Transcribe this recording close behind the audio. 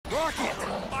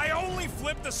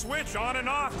flip the switch on and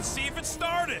off to see if it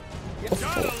started. You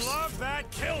gotta love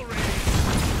that kill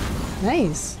range.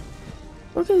 Nice.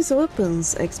 Rocket is a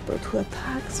weapons expert who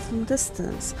attacks from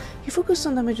distance. He focuses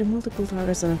on damaging multiple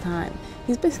targets at a time.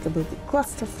 His basic ability,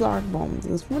 Cluster Flower Bomb,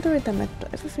 deals moderate damage to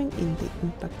everything in the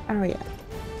impact area.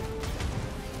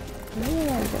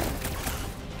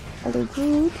 Although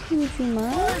good, would you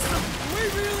mind? Do we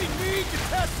really need to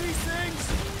test these things?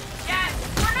 Yes,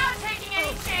 we're not taking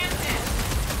any chances.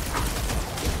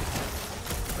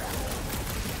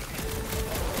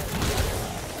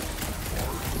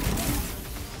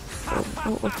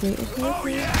 Okay. Oh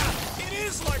yeah, it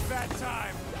is like that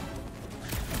time.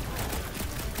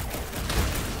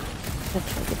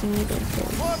 Let's try getting rid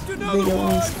of Locked the another bigger one!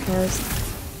 ones first.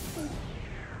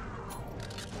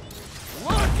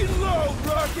 Lock and load,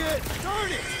 Rocket!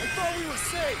 Darn it! I thought we were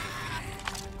safe!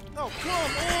 Oh,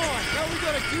 come on! Now we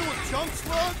gotta deal with junk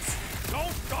slugs?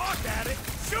 Don't gawk at it.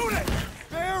 Shoot it.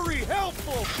 Very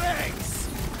helpful, thanks!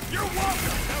 You're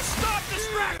welcome. Now stop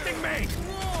distracting me.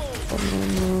 Whoa!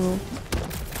 No.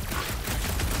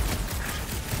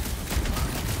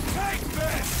 Take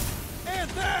this! And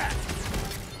that!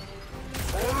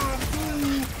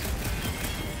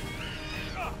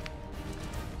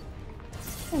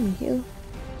 Thank you.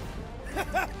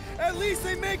 At least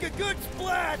they make a good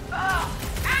splat! Oh,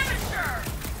 amateur!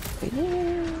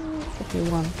 Okay,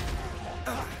 one.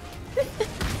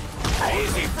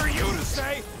 Easy for you to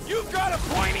say. You've got a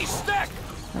pointy stick.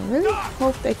 I really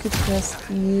hoped I could just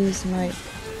use my...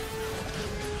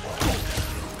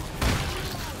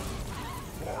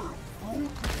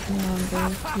 I'm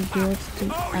going to be able to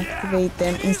activate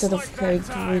them instead of having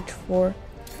to reach for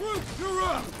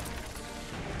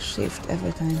shift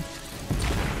every time.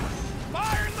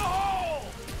 Fire in the hole.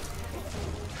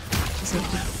 Just have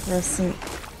to pressing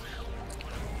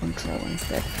control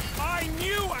instead. I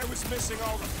knew I was missing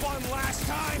all the fun last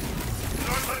time.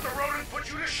 Don't let the rodent put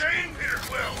you to shame, Peter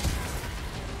Quill.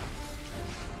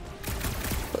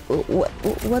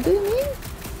 What do you mean?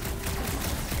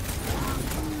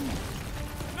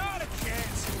 Not a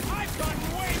chance. I've gotten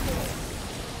way more.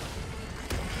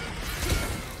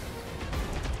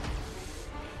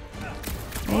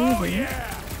 Oh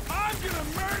yeah. I'm gonna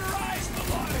murderize the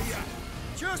lot of you.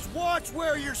 Just watch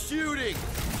where you're shooting!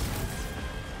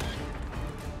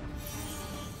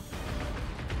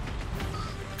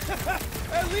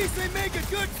 At least they make a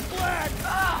good splat!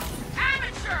 Oh,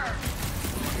 amateur!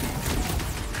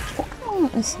 Oh,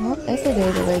 it's not every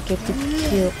day that I get to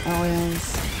kill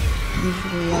aliens.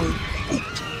 Usually I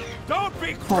Don't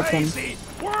be help them. crazy.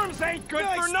 Worms ain't good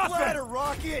Nice for nothing. splatter,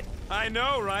 Rocket! I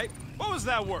know, right? What was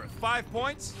that worth? 5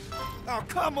 points? Oh,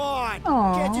 come on!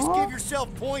 Aww. You can't just give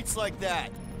yourself points like that!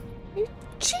 You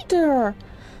cheater!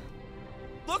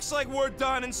 Looks like we're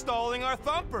done installing our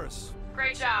thumpers.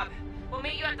 Great job. We'll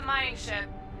meet you at the mining ship.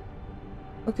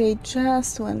 Okay,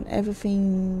 just when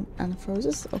everything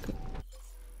unfrozen. Okay.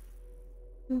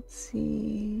 Let's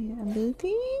see.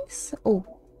 Abilities. Oh.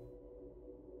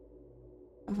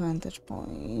 Vantage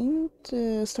point.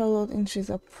 Star-Lord inches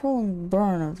a prone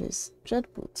burn of his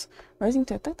jet boots, rising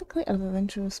to a tactically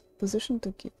advantageous position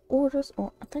to give orders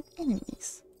or attack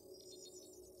enemies.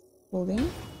 Holding.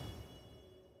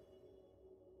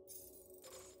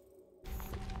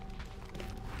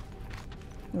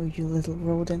 Oh, you little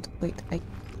rodent. Wait,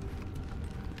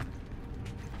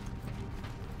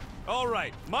 All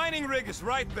right, mining rig is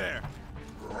right there.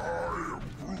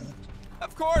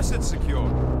 Of course it's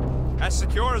secure. As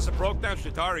secure as a broke-down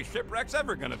Shatari shipwreck's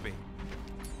ever gonna be.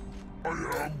 I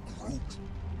am Groot.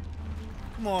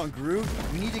 Come on, Groot.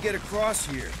 We need to get across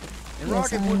here. And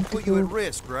Yes, Rocket I wouldn't need to put you at go.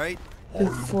 risk, right?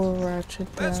 before Ratchet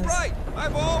That's does. right.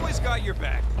 I've always got your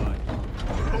back, bud.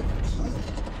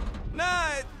 Nah,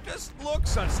 it just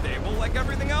looks unstable like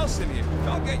everything else in here.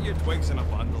 I'll get your twigs in a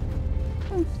bundle.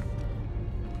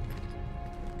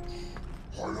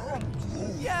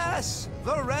 Yes,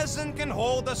 the resin can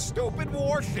hold a stupid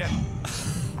warship.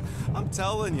 I'm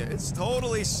telling you, it's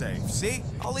totally safe. See?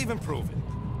 I'll even prove it.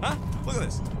 Huh? Look at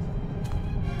this.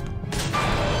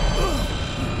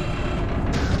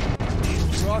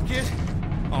 Rocket?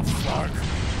 Oh, fuck.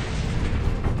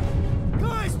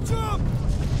 Guys, jump!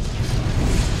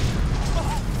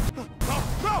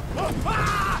 No!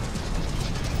 Ah!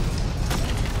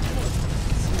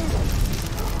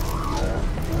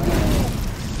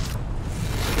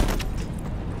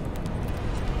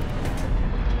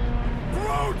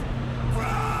 Groot!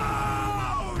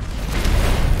 Groot!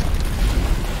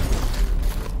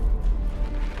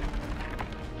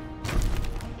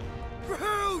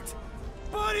 Groot!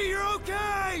 Buddy, you're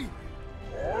okay!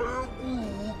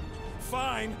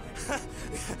 Fine.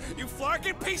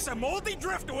 piece of moldy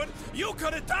driftwood, you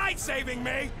could have died saving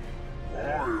me! I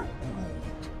am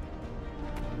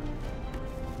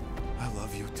I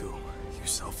love you too, you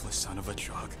selfless son of a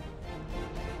jug.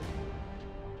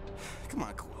 Come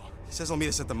on, Quill. He says he'll meet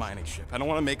us at the mining ship. I don't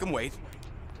want to make him wait.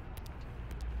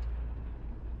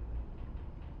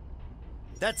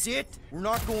 That's it? We're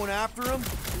not going after him?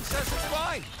 He says it's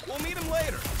fine. We'll meet him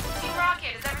later. Team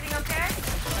Rocket, is everything okay?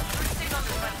 Whose signal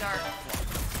just went dark?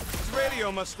 His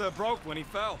radio must have broke when he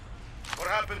fell. What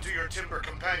happened to your timber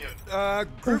companion?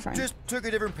 Group fine. just took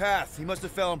a different path. He must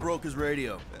have fell and broke his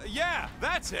radio. Yeah,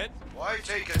 that's it. Why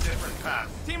take a different path?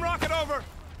 Team Rocket over.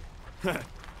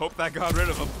 Hope that got rid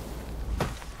of him.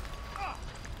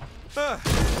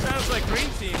 Sounds like Green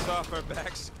Team's off our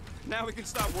backs. Now we can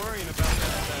stop worrying about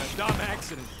that dumb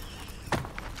accident.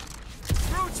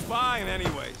 Groot's fine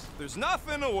anyways. There's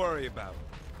nothing to worry about.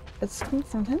 Let's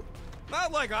confront him.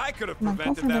 Not like I could have Come on,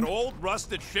 prevented confront that him. old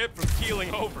rusted ship from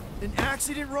keeling over. An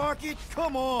accident, Rocket?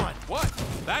 Come on! What?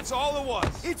 That's all it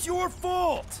was. It's your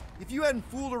fault! If you hadn't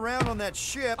fooled around on that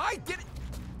ship... I did it.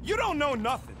 You don't know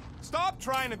nothing. Stop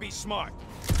trying to be smart.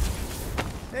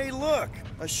 Hey, look!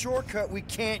 A shortcut we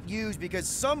can't use because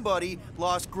somebody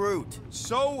lost Groot.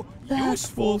 So That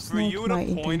useful was for not you to my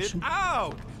point it intention.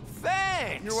 out.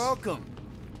 Thanks. You're welcome.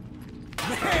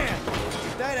 Man!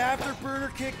 If that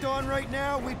afterburner kicked on right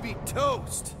now, we'd be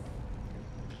toast!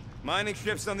 Mining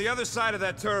ship's on the other side of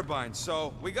that turbine,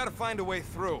 so we gotta find a way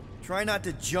through. Try not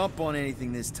to jump on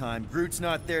anything this time. Groot's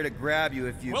not there to grab you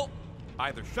if you... Well,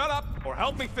 either shut up or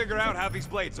help me figure out how these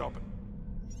blades open.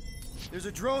 There's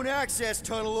a drone access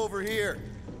tunnel over here.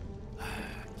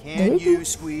 There Can you you go.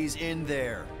 squeeze in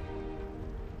there?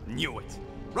 Knew it.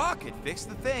 Rocket, fix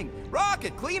the thing.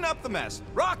 Rocket, clean up the mess.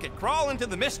 Rocket, crawl into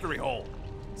the mystery hole.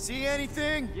 See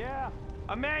anything? Yeah,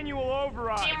 a manual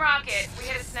override. Team Rocket, we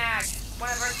hit a snag. One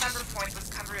of our thunder points was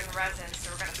covered in resin,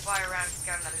 so we're gonna fly around and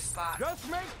scout another spot. Just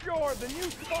make sure the new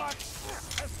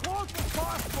spot's as close as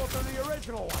possible to the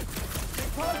original one.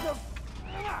 Because of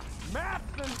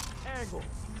maps and angles.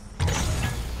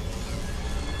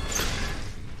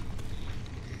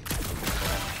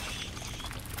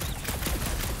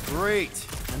 Great.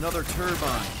 Another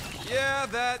turbine. Yeah,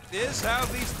 that is how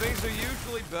these things are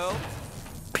usually built.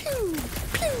 Pew!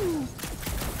 Pew!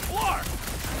 Clark!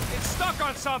 It's stuck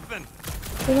on something!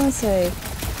 What do I say?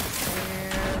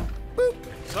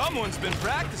 Someone's been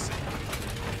practicing.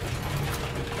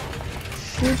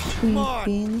 Should Come we on,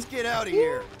 be... let's get out of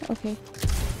here. Okay.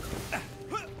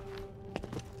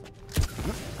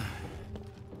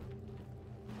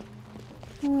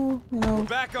 Oh, no. We're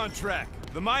back on track.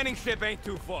 The mining ship ain't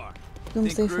too far.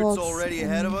 Doomsday Think Groot's Fox already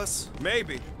ahead of and us?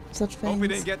 Maybe. Such Hope we things.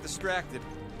 didn't get distracted.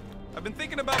 I've been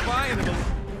thinking about buying it.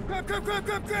 Grab, grab, grab,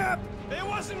 grab, grab! It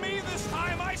wasn't me this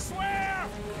time, I swear!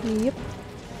 Yep.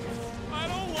 I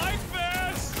don't like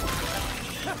this!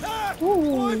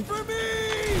 Ooh. Point for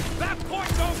me! That point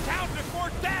don't count if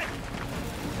we're dead!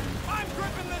 I'm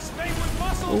gripping this thing with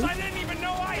muscles I didn't even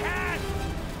know I had!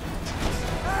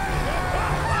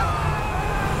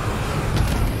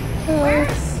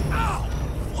 Ow!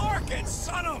 Larkin,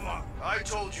 son of a... I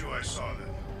told you I saw that.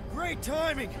 Great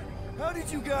timing! How did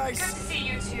you guys... Good to see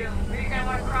you two, but you're gonna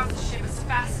want to cross the ship as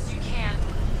fast as you can.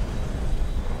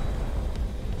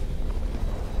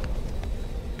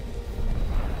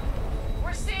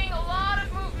 We're seeing a lot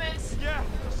of movement. Yeah,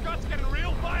 Scott's getting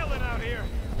real violent out here.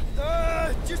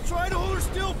 Just try to hold her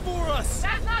still for us!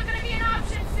 That's not gonna be an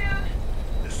option soon.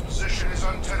 This position is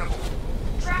untenable.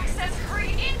 Drax says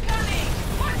hurry incoming.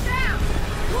 Watch out!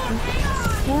 Hang on!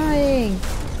 Flying!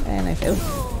 And I failed.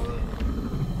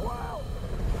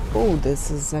 Oh, this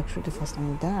is actually the first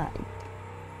time I died.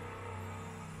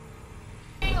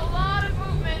 Seeing a lot of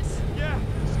movement. Yeah,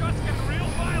 Scott's getting real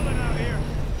violent out here.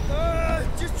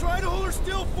 Just try to hold her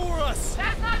still for us!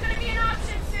 That's not gonna be an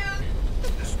option soon.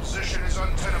 This position is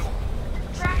untenable.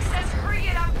 Drax says hurry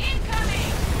it up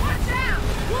incoming. Watch out!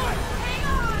 Hang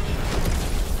on!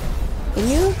 Can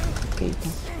you? Okay, you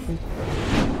can.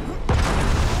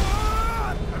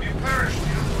 Have you perished,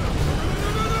 you will?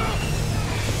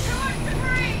 Too much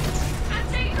debris! I'm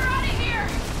taking her out of here!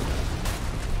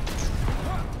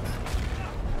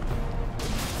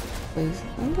 Please,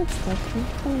 don't get stuck.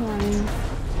 Keep on running.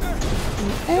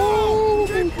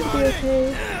 Everything should be okay.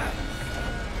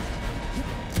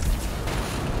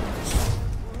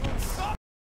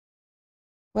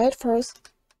 Wait first.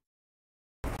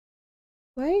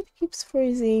 Why it keeps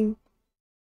freezing?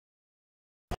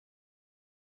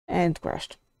 And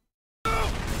crashed.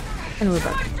 And we're Too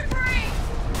back. much debris!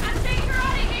 I'm taking her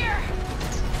out of here!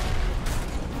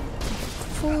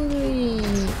 Hopefully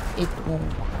it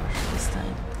won't crash this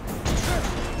time.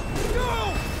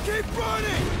 No! Keep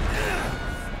running!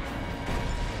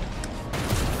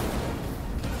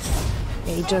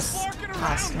 He just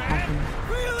has to happen.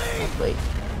 Really? Wait.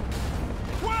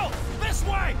 Quill, this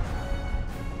way!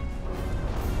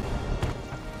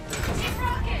 Team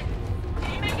Rocket!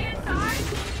 Can you make it inside?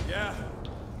 Yeah,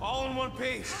 all in one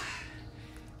piece.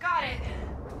 Got it.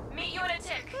 Meet you in a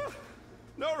tick.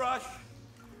 No rush.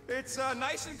 It's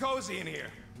nice and cozy in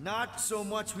here. Not so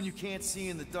much when you can't see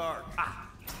in the dark. Ah,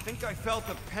 I think I felt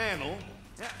the panel.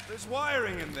 Yeah, there's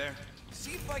wiring in there.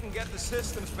 See if I can get the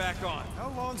systems back on. How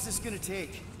long's this gonna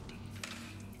take?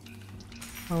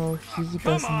 Oh, he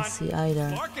Come on. doesn't see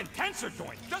either. Clark and tensor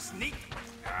joint. Just neat.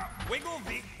 Wiggle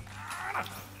the...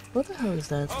 What the hell is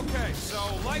that? Okay, so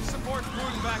life support's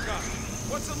booting back up.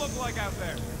 What's it look like out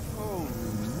there? Oh,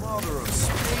 mother of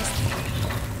space.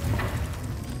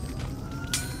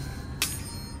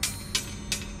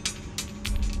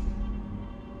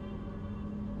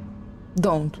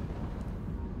 Don't.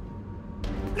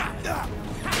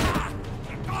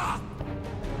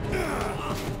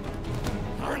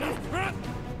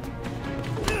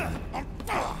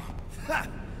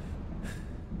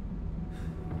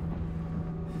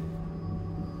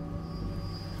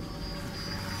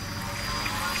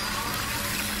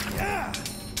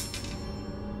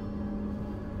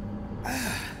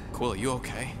 Quill, you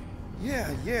okay?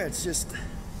 Yeah, it's just...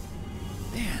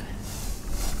 Man.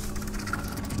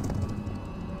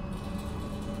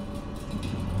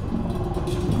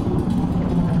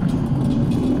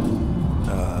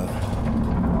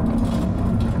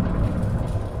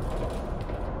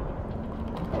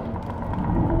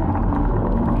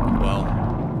 Well,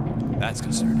 that's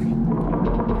concerning.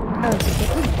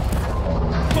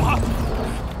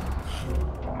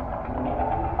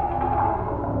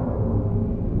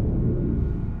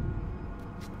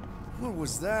 What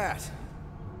was that?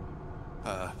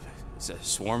 It's a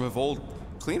swarm of old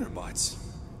cleaner bots.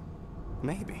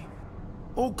 Maybe.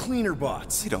 Old cleaner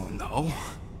bots. I don't know.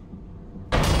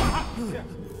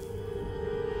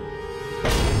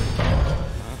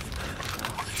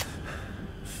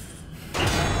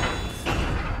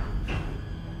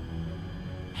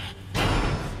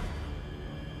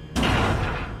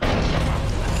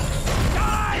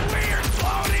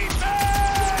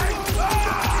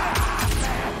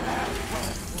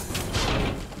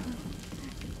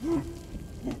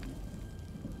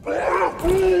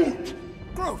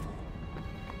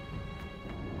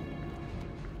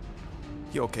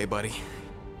 You okay, buddy?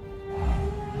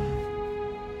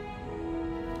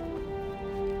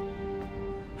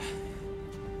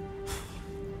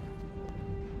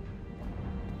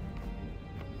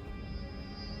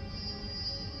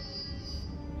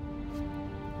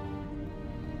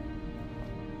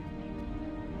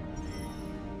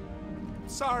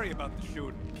 Sorry about the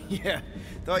shooting. Yeah,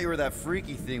 thought you were that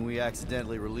freaky thing we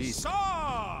accidentally released.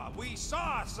 We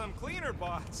saw some cleaner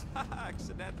bots,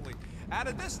 accidentally, at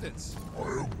a distance.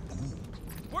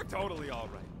 We're totally all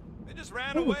right. They just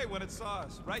ran away when it saw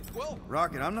us, right, Quill?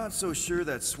 Rocket, I'm not so sure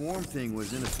that swarm thing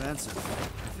was inoffensive.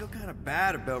 I feel kind of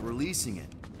bad about releasing it.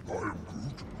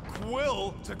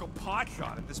 Quill took a pot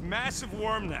shot at this massive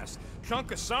worm nest.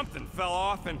 Chunk of something fell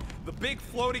off, and the big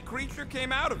floaty creature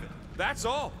came out of it. That's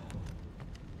all.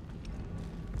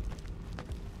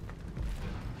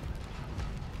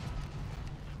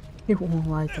 He won't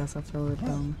like us after we're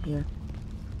done here.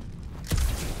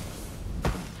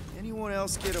 Anyone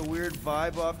else get a weird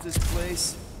vibe off this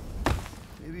place?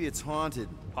 Maybe it's haunted.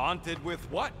 Haunted with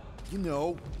what? You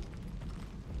know,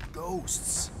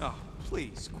 ghosts. Oh,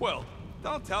 please, Quill.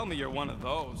 Don't tell me you're one of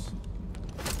those.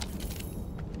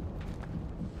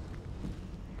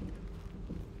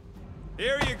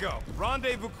 Here you go.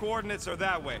 Rendezvous coordinates are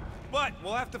that way. But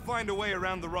we'll have to find a way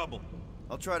around the rubble.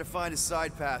 I'll try to find a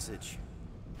side passage.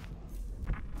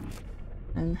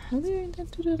 And how do you intend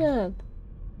to do that?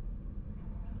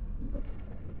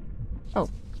 Oh,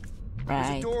 There's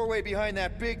a right. doorway behind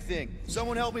that big thing.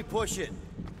 Someone help me push it.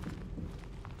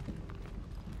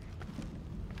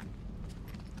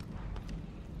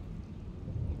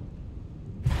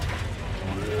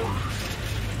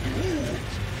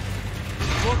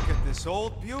 Look at this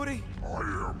old beauty.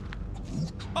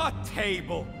 A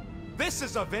table. This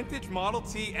is a vintage Model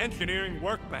T engineering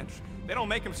workbench. They don't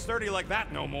make them sturdy like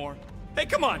that no more. Hey,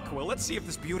 come on, Quill. Let's see if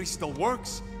this beauty still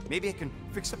works. Maybe I can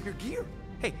fix up your gear.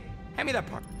 Hey, hand me that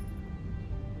part.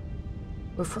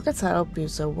 With Rocket setup,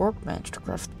 use a workbench to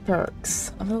craft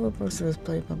perks. Available perks to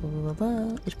display, blah blah blah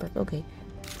blah. Each perk, okay.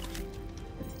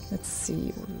 Let's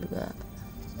see what we got.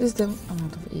 This is the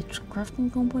amount of each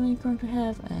crafting component you currently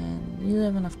have, and you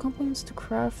have enough components to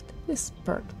craft this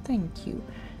perk. Thank you.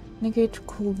 Negate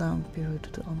cooldown period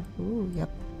to on. Ooh, yep.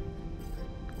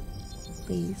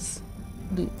 Please.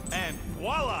 Do. And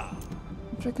voila!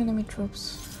 Track enemy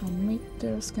troops from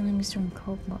meters, scan enemies during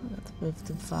combat with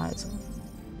the visor.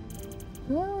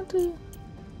 Do I want to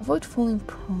avoid falling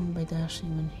prone by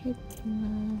dashing when hit?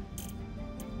 No.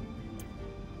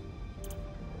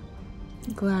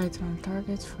 Glide on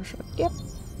targets for sure. Yep,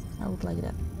 I would like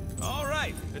that. All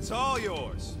right, it's all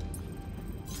yours.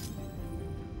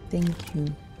 Thank you.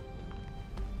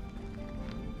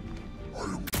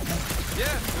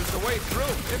 Yeah, there's a way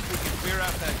through if we can clear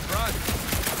out that crud.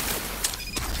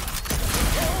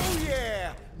 Oh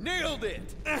yeah! Nailed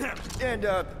it! And,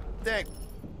 thanks.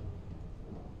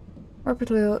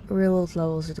 Rapid reload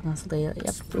levels with constant data.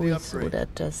 Yep, we saw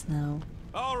that just now.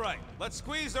 All right, let's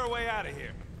squeeze our way out of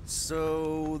here.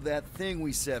 So, that thing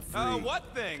we set free.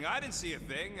 What thing? I didn't see a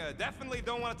thing. Definitely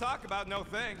don't want to talk about no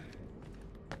thing.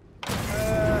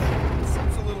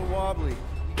 Seems a little wobbly.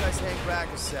 You guys hang back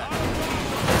a sec.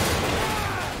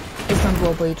 It's not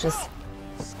wobbly, just...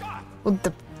 Scott! What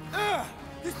the...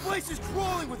 This place is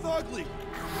crawling with ugly!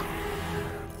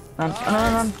 Run,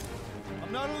 run.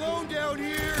 I'm not alone down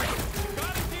here!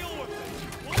 Gotta deal with it.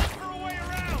 We'll look for a way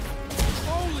around.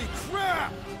 Holy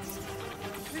crap!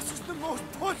 This is the most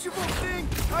punchable thing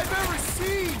I've ever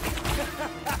seen!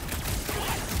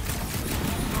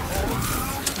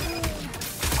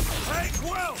 Hey,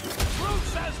 Quill! Brute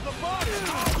says the bodies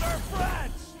are their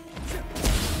friends!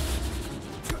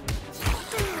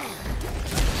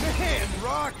 Man,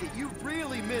 Rocket, you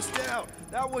really missed out.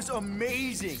 That was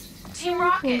amazing. Team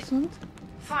Rocket! Wasn't?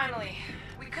 Finally.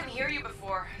 We couldn't hear you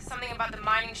before. Something about the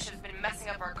mining ship's been messing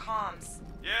up our comms.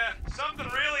 Yeah, something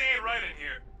really ain't right in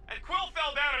here. And Quill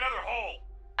fell down another hole.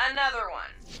 Another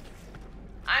one.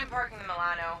 I'm parking the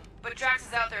Milano, but Drax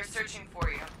is out there searching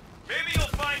for you. Maybe you'll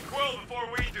find Quill before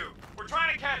we do. We're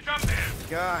trying to catch up to him.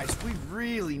 Guys, we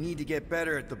really need to get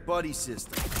better at the buddy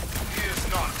system. He is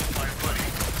not my buddy.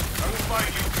 I will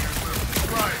find you, Peter Quill.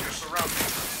 Describe your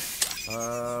surroundings.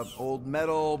 Old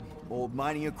metal, old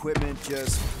mining equipment,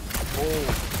 just old.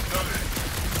 Noted.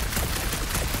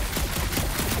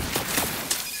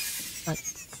 But...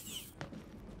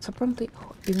 It's apparently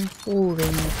even holding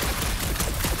it.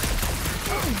 I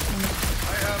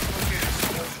have located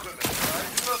some old equipment, but I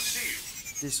do not see you.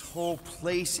 This whole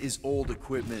place is old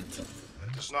equipment.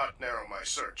 That does not narrow my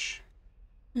search.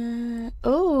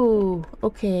 Oh,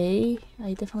 okay.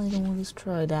 I definitely don't want to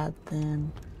try that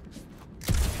then.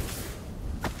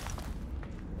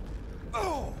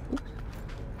 Oh!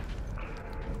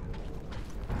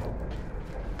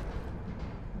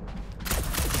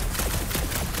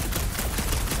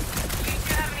 You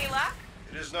two have any luck?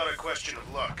 It is not a question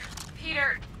of luck.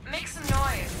 Peter, make some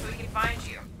noise so we can find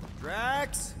you.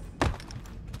 Drax?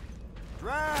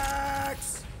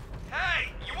 Drax! Hey,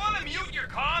 you want to mute your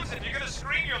comms if you're gonna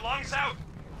scream your lungs out?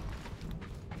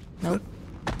 Nope.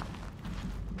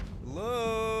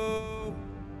 Hello?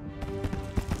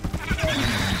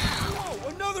 Whoa,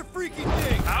 another freaking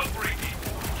thing! How freaky.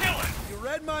 Kill it! You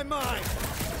read my mind.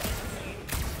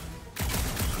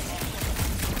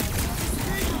 This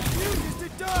thing refuses to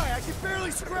die. I can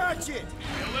barely scratch it.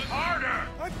 Kill it harder!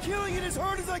 I'm killing it as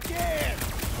hard as I can.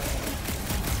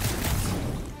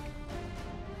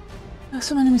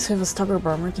 Some enemies have a stagger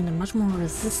bar, making them much more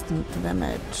resistant to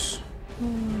damage.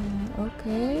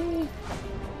 Okay.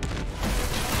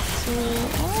 So,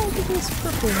 I'll do this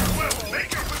purple one. Quill,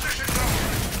 make your position known.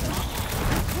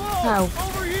 Whoa! How?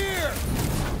 Over here!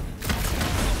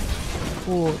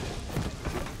 Cool.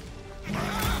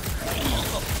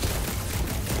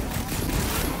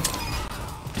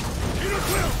 Peter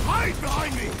Quill, hide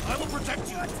behind me! I will protect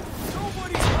you.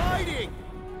 Nobody's hiding!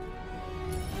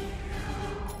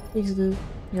 Please do.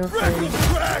 You're Wreck afraid.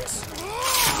 him, Drax!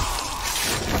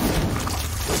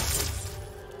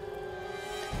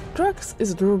 Drax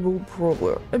is a durable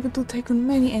brawler, able to take on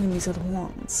many enemies at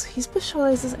once. He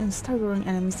specializes in staggering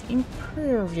enemies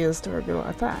impervious to regular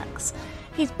attacks.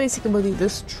 His basic ability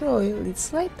Destroy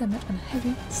leads light damage and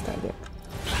heavy stagger.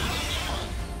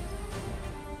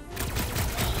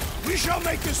 We shall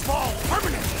make this fall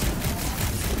permanent!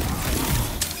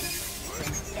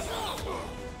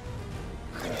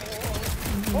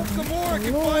 Hope Gamora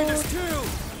can find us too!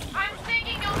 I'm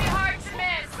thinking you'll be hard to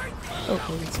miss.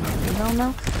 Okay, it's moving down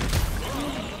now.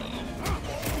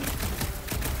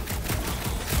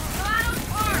 Milano's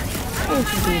park. Oh,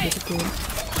 it's a bit cool.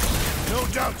 No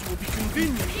doubt you will be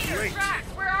conveniently Peter, late. Drax,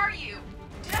 where are you?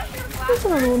 Did I hear There's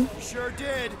another one. Sure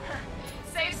did.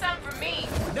 Save some for me.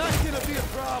 Not gonna be a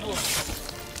problem.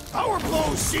 Power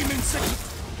blows seem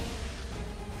insignificant.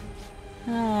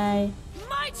 Hi.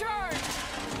 My turn.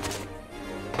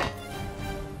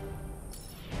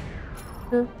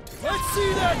 Let's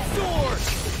see that sword!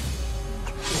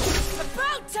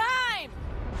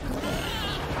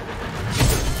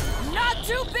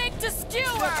 too big to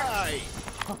skewer! Die!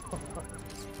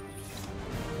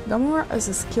 Gamora is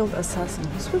a skilled assassin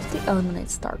who swiftly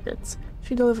eliminates targets.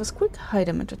 She delivers quick high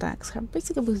damage attacks. Her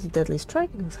basic ability Deadly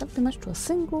Strike deals half damage to a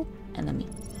single enemy.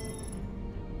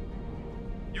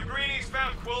 You greenies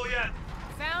found Quill yet?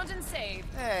 Found and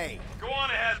saved. Hey! Go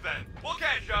on ahead then. We'll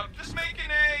catch up. Just making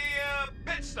a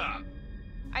pit stop.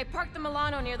 I parked the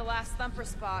Milano near the last thumper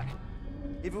spot.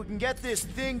 If we can get this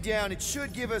thing down, it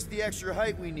should give us the extra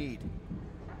height we need.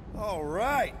 All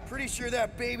right. Pretty sure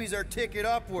that baby's our ticket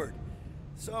upward.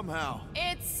 Somehow.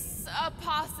 It's a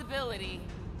possibility.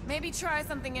 Maybe try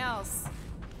something else.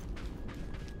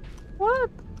 What?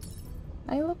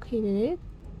 I located it.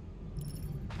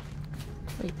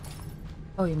 Wait.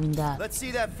 Oh, you mean that? Let's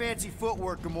see that fancy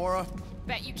footwork, Gamora.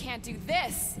 Bet you can't do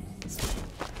this.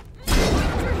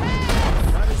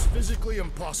 That is physically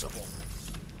impossible.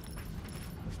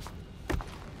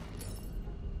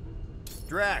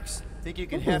 Drax, think you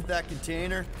can heft that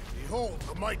container? Behold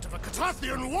the might of a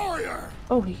Catathian warrior!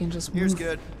 Oh, he can just move. Here's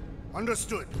good.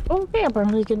 Understood. Okay,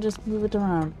 apparently he can just move it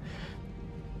around.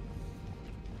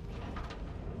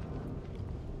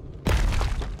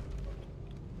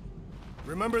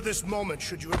 Remember this moment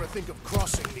should you ever think of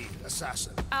crossing me,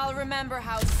 assassin. I'll remember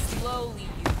how slowly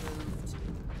you moved.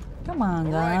 Come on,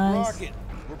 All right, guys. Rocket.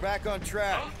 We're back on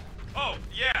track. Oh,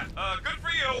 yeah, good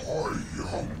for you.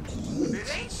 It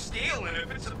ain't stealing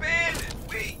if it's abandoned.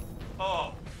 Wait.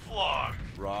 Oh, flog.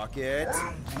 Rocket.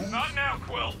 Not now,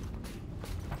 Quill.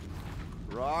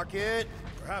 Rocket.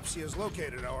 Perhaps he has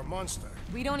located our monster.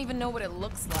 We don't even know what it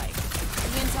looks like.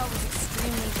 The intel was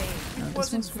extremely vague. It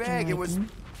wasn't vague, it was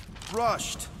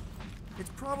rushed.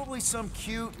 It's probably some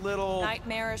cute little...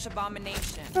 Nightmarish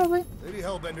abomination. Probably. Lady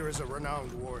Hellbender is a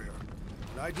renowned warrior.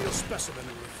 An ideal specimen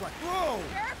in reflect. Whoa!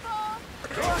 Careful!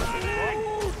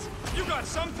 You got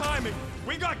some timing.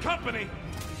 We got company.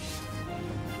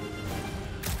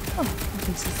 Oh, I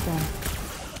can see them.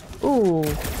 Ooh,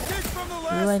 Kick from the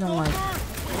last really don't like. We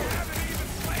haven't even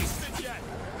placed it yet.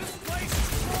 This place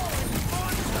is crawling with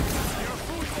monsters. They are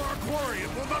food for our quarry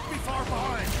and will not be far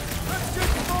behind. Let's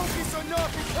just focus on not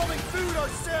becoming food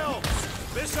ourselves!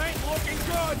 This ain't looking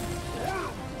good.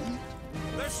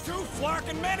 There's too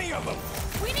flocking many of them.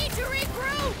 We need to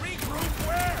regroup! Regroup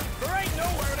where? There ain't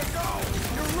nowhere to go.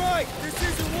 You're right! This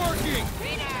isn't working!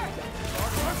 Peter!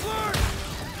 Flirt!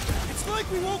 It's like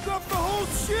we woke up the whole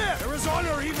ship! There is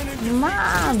honor even in defeat.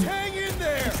 Man. Just hang in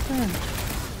there!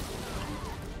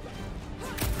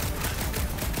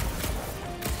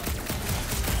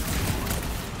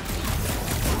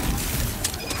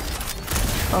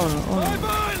 Oh no, oh no.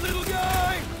 Bye-bye, little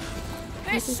guy!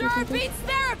 This sure beats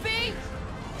therapy!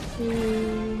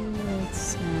 Let's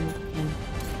send him.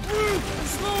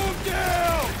 Slow him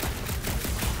down!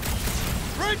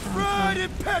 French fried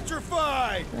and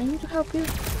petrified! Do I need to help you? No.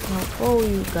 Oh,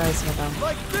 you guys are down.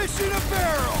 Like fish in a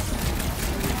barrel!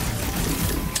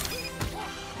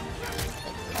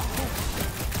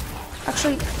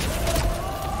 Actually,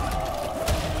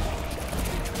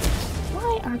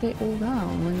 why are they all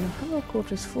down when your huddle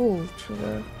court is full to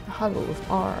the huddle with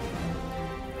R?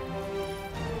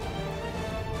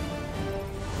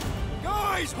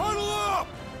 Guys, huddle up!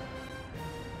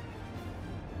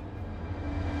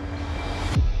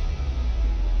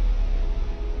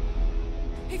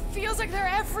 It feels like they're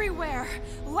everywhere,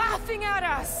 laughing at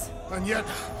us! And yet,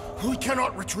 we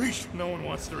cannot retreat. No one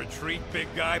wants to retreat, big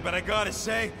guy, but I gotta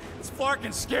say, it's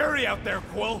flarkin' scary out there,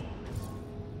 Quill.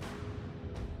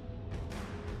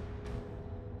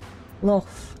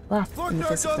 Laugh in the face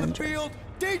Flugdarts of on the danger. field,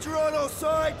 danger on all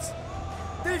sides!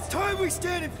 Then it's time we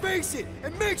stand and face it,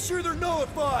 and make sure they're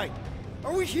nullified!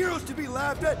 Are we heroes to be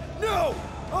laughed at? No!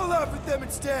 I'll laugh at them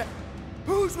instead!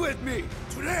 Who's with me?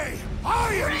 Today,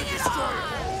 I am the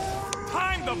destroyer.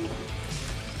 Time to...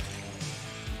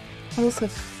 Models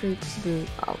have fixable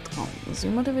outcomes.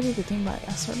 You motivated the team by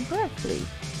answering correctly.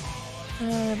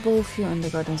 Both you and the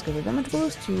Guardians get a damage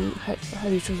boost.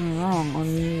 Had you chosen wrong,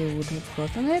 only you would have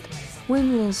gotten it.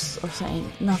 Windmills are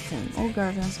saying nothing. All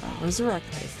Guardians are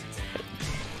resurrected.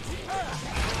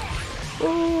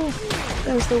 Oh,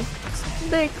 there's the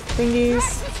big thingies.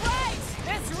 Drax is right!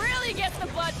 This really gets the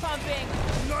blood pumping!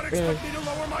 Do not expect me to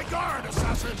lower my guard,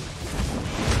 assassin.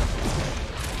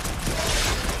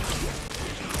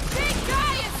 Big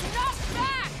guy is knocked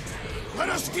back! Let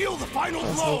us deal the final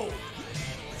blow.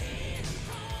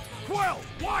 Quill,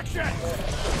 watch it!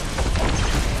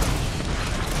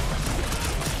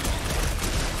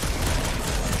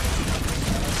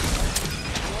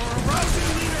 You're a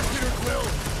rousing leader, Peter Quill.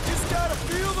 Just gotta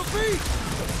feel the beat!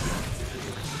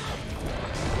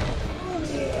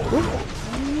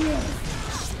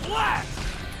 Splat!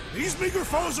 These meager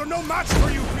foes are no match for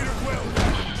you, Peter Quill!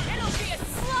 It'll be a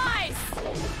slice!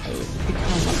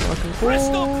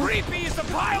 Crystal creepy is a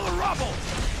pile of rubble!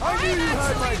 I knew you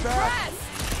had my back!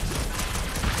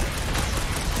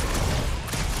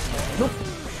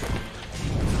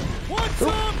 What's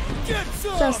up? Get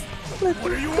some! Just let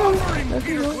What are me you go. offering, Let me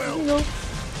Peter go. Quill? Let me go.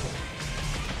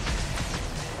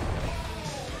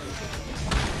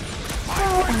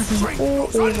 My strength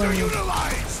goes over.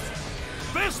 underutilized!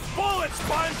 This bullet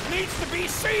sponge needs to be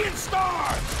seeing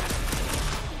stars!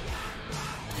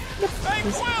 Hey,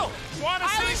 Quill! Wanna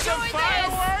see some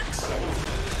fireworks?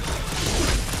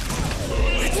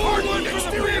 It's hard One when the for the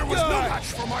exterior big was no guy! match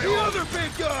for my The own! other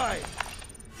big guy!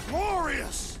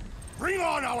 Glorious! Bring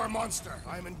on our monster!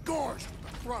 I am engorged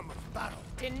with the thrum of battle.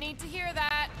 Didn't need to hear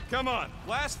that. Come on,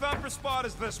 last thumper spot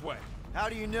is this way. How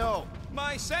do you know?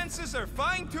 My senses are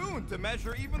fine-tuned to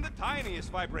measure even the tiniest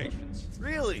vibrations.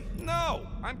 Really? No,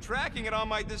 I'm tracking it on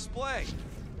my display.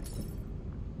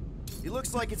 It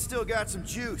looks like it's still got some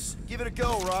juice. Give it a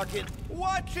go, Rocket.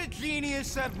 Watch a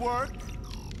genius at work.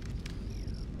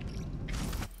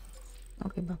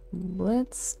 Okay, but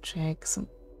let's check some.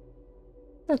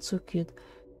 That's so cute.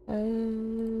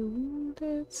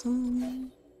 Wounded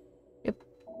some. Yep.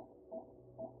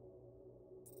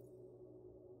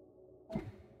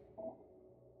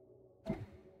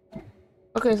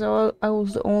 Okay, so I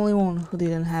was the only one who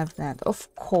didn't have that.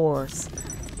 Of course.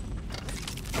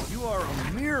 You are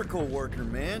a miracle worker,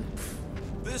 man.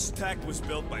 This tech was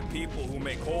built by people who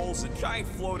make holes in giant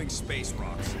floating space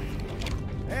rocks.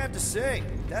 I have to say,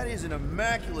 that is an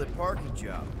immaculate parking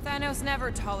job. Thanos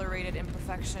never tolerated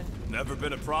imperfection. Never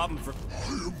been a problem for...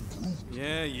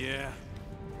 Yeah.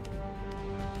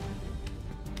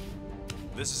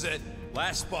 This is it.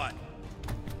 Last spot.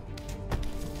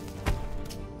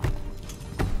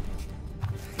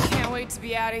 Can't wait to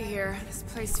be out of here. This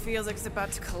place feels like it's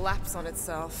about to collapse on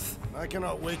itself. I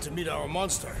cannot wait to meet our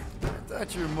monster. I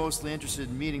thought you were mostly interested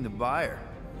in meeting the buyer.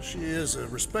 She is a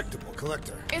respectable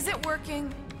collector. Is it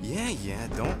working? Yeah,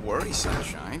 don't worry,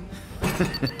 Sunshine.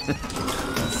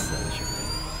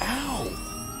 Ow!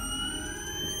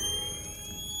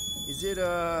 Is it,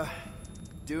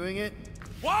 doing it?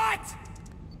 What?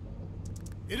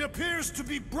 It appears to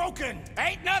be broken!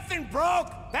 Ain't nothing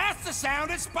broke! That's the sound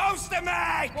it's supposed to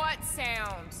make! What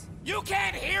sound? You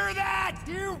can't hear that!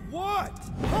 Dear what?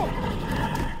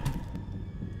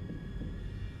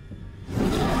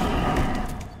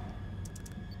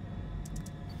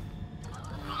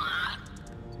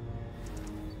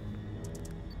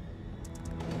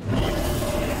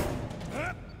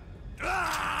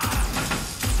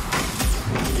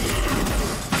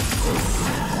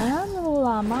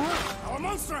 Our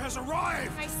monster has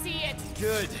arrived! I see it.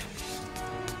 Good.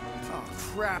 Oh,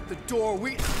 crap, the door,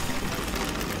 That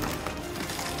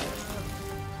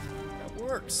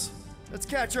works. Let's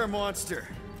catch our monster.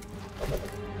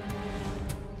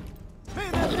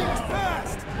 Man, that thing's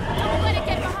fast! Don't let it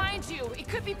get behind you. It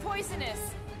could be poisonous.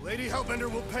 Lady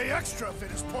Hellbender will pay extra if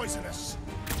it is poisonous.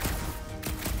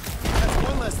 That's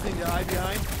one less thing to hide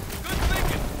behind. Good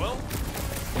thinking, Will.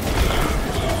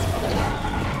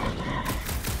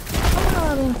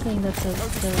 I don't think that's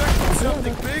Expecting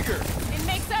something bigger. It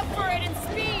makes up for it in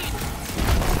speed.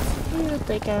 You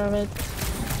take care of it.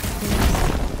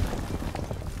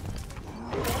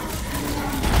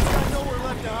 Got nowhere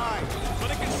left to hide.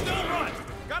 But it can still run.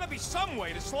 Gotta be some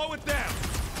way to slow it down.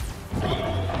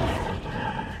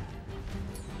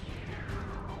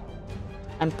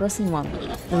 I'm pressing one.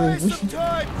 Buy some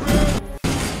time, bro.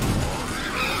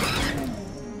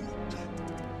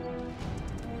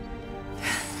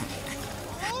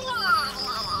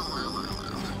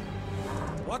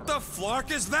 What the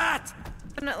flark is that?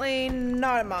 Definitely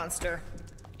not a monster.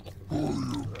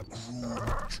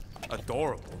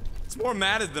 Adorable. It's more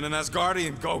matted than an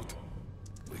Asgardian goat.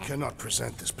 We cannot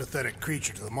present this pathetic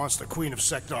creature to the monster queen of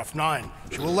Seknarf 9.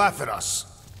 She will laugh at us.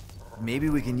 Maybe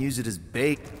we can use it as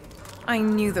bait. I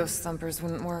knew those thumpers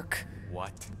wouldn't work.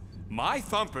 What? My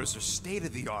thumpers are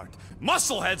state-of-the-art.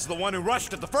 Musclehead's the one who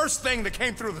rushed at the first thing that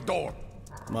came through the door.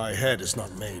 My head is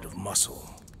not made of muscle.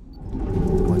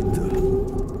 What the?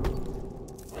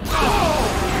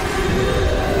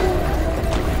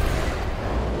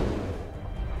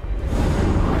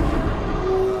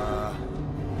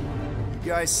 You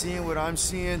guys seeing what I'm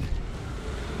seeing?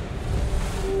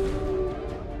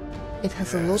 It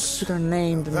has a lot cuter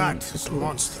name than That it is a looks.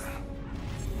 monster.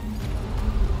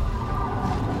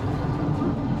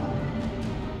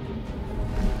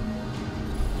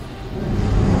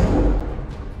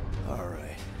 All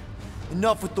right.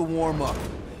 Enough with the warm-up.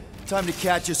 Time to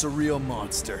catch us a real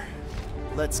monster.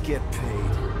 Let's get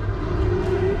paid.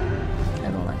 I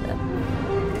don't like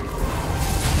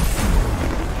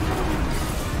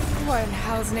What in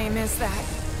hell's name is that?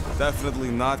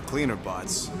 Definitely not cleaner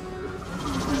bots.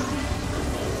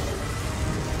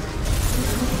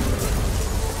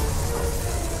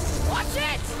 Watch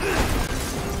it!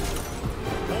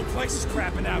 Whole place is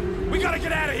crapping out. We gotta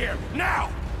get out of here, now!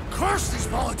 Curse these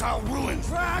volatile ruins!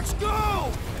 Tracks,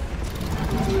 go!